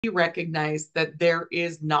We recognize that there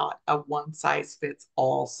is not a one size fits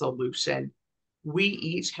all solution. We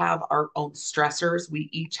each have our own stressors, we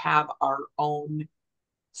each have our own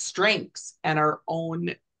strengths and our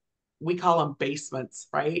own, we call them basements,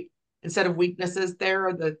 right? Instead of weaknesses, there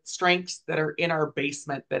are the strengths that are in our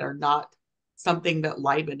basement that are not something that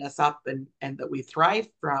liven us up and that we thrive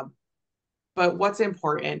from. But what's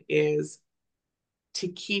important is to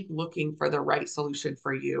keep looking for the right solution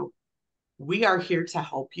for you. We are here to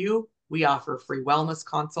help you. We offer free wellness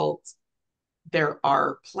consults. There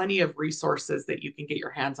are plenty of resources that you can get your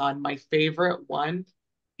hands on. My favorite one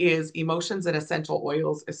is emotions and essential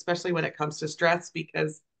oils, especially when it comes to stress,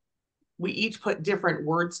 because we each put different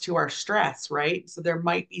words to our stress, right? So there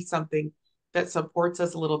might be something that supports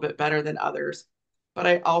us a little bit better than others. But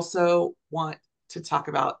I also want to talk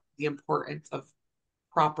about the importance of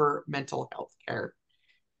proper mental health care.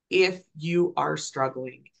 If you are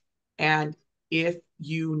struggling and if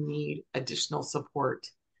you need additional support,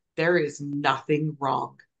 there is nothing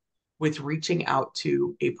wrong with reaching out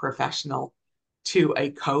to a professional, to a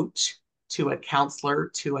coach, to a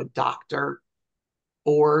counselor, to a doctor,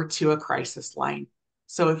 or to a crisis line.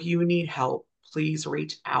 So if you need help, please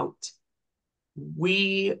reach out.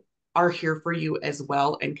 We are here for you as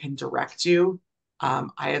well and can direct you. I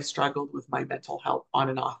have struggled with my mental health on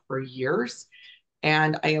and off for years,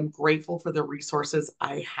 and I am grateful for the resources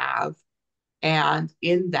I have. And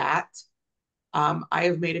in that, I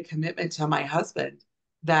have made a commitment to my husband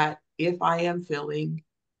that if I am feeling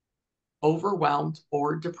overwhelmed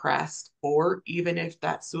or depressed, or even if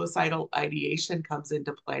that suicidal ideation comes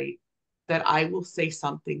into play, that I will say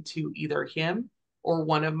something to either him or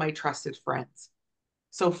one of my trusted friends.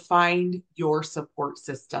 So find your support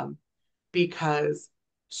system, because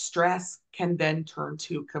stress can then turn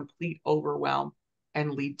to complete overwhelm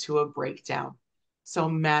and lead to a breakdown. So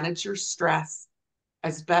manage your stress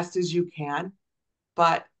as best as you can,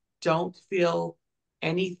 but don't feel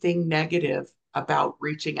anything negative about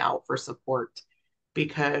reaching out for support,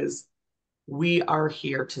 because we are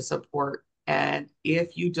here to support. And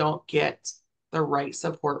if you don't get the right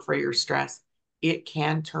support for your stress, it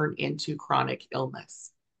can turn into chronic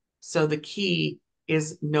illness. So the key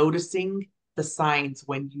is noticing the signs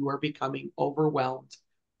when you are becoming overwhelmed,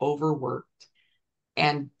 overworked,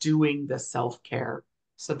 and doing the self care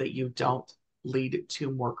so that you don't lead to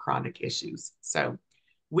more chronic issues. So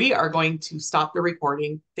we are going to stop the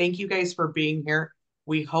recording. Thank you guys for being here.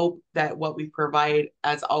 We hope that what we provide,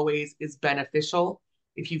 as always, is beneficial.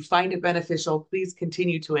 If you find it beneficial, please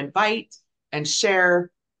continue to invite and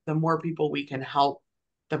share. The more people we can help,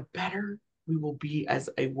 the better we will be as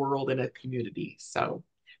a world and a community. So,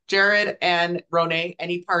 Jared and Ronay,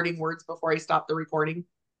 any parting words before I stop the recording?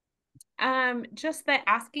 Just that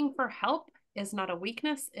asking for help is not a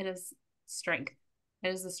weakness, it is strength. It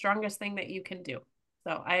is the strongest thing that you can do.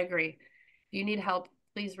 So I agree. If you need help,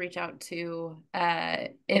 please reach out to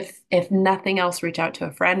if nothing else, reach out to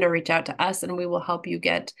a friend or reach out to us and we will help you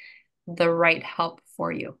get the right help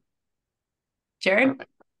for you. Jared?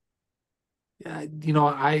 Perfect. Yeah,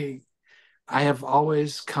 I have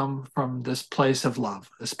always come from this place of love,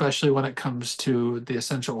 especially when it comes to the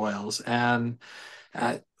essential oils, and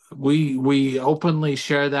uh, we openly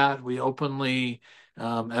share that. We openly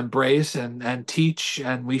embrace and teach,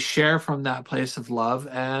 and we share from that place of love.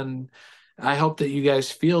 And I hope that you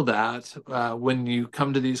guys feel that when you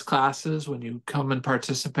come to these classes, when you come and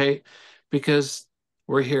participate, because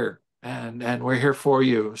we're here and we're here for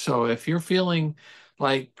you. So if you're feeling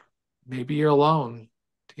like maybe you're alone,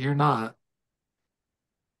 you're not.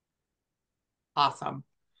 Awesome.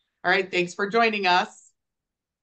 All right. Thanks for joining us.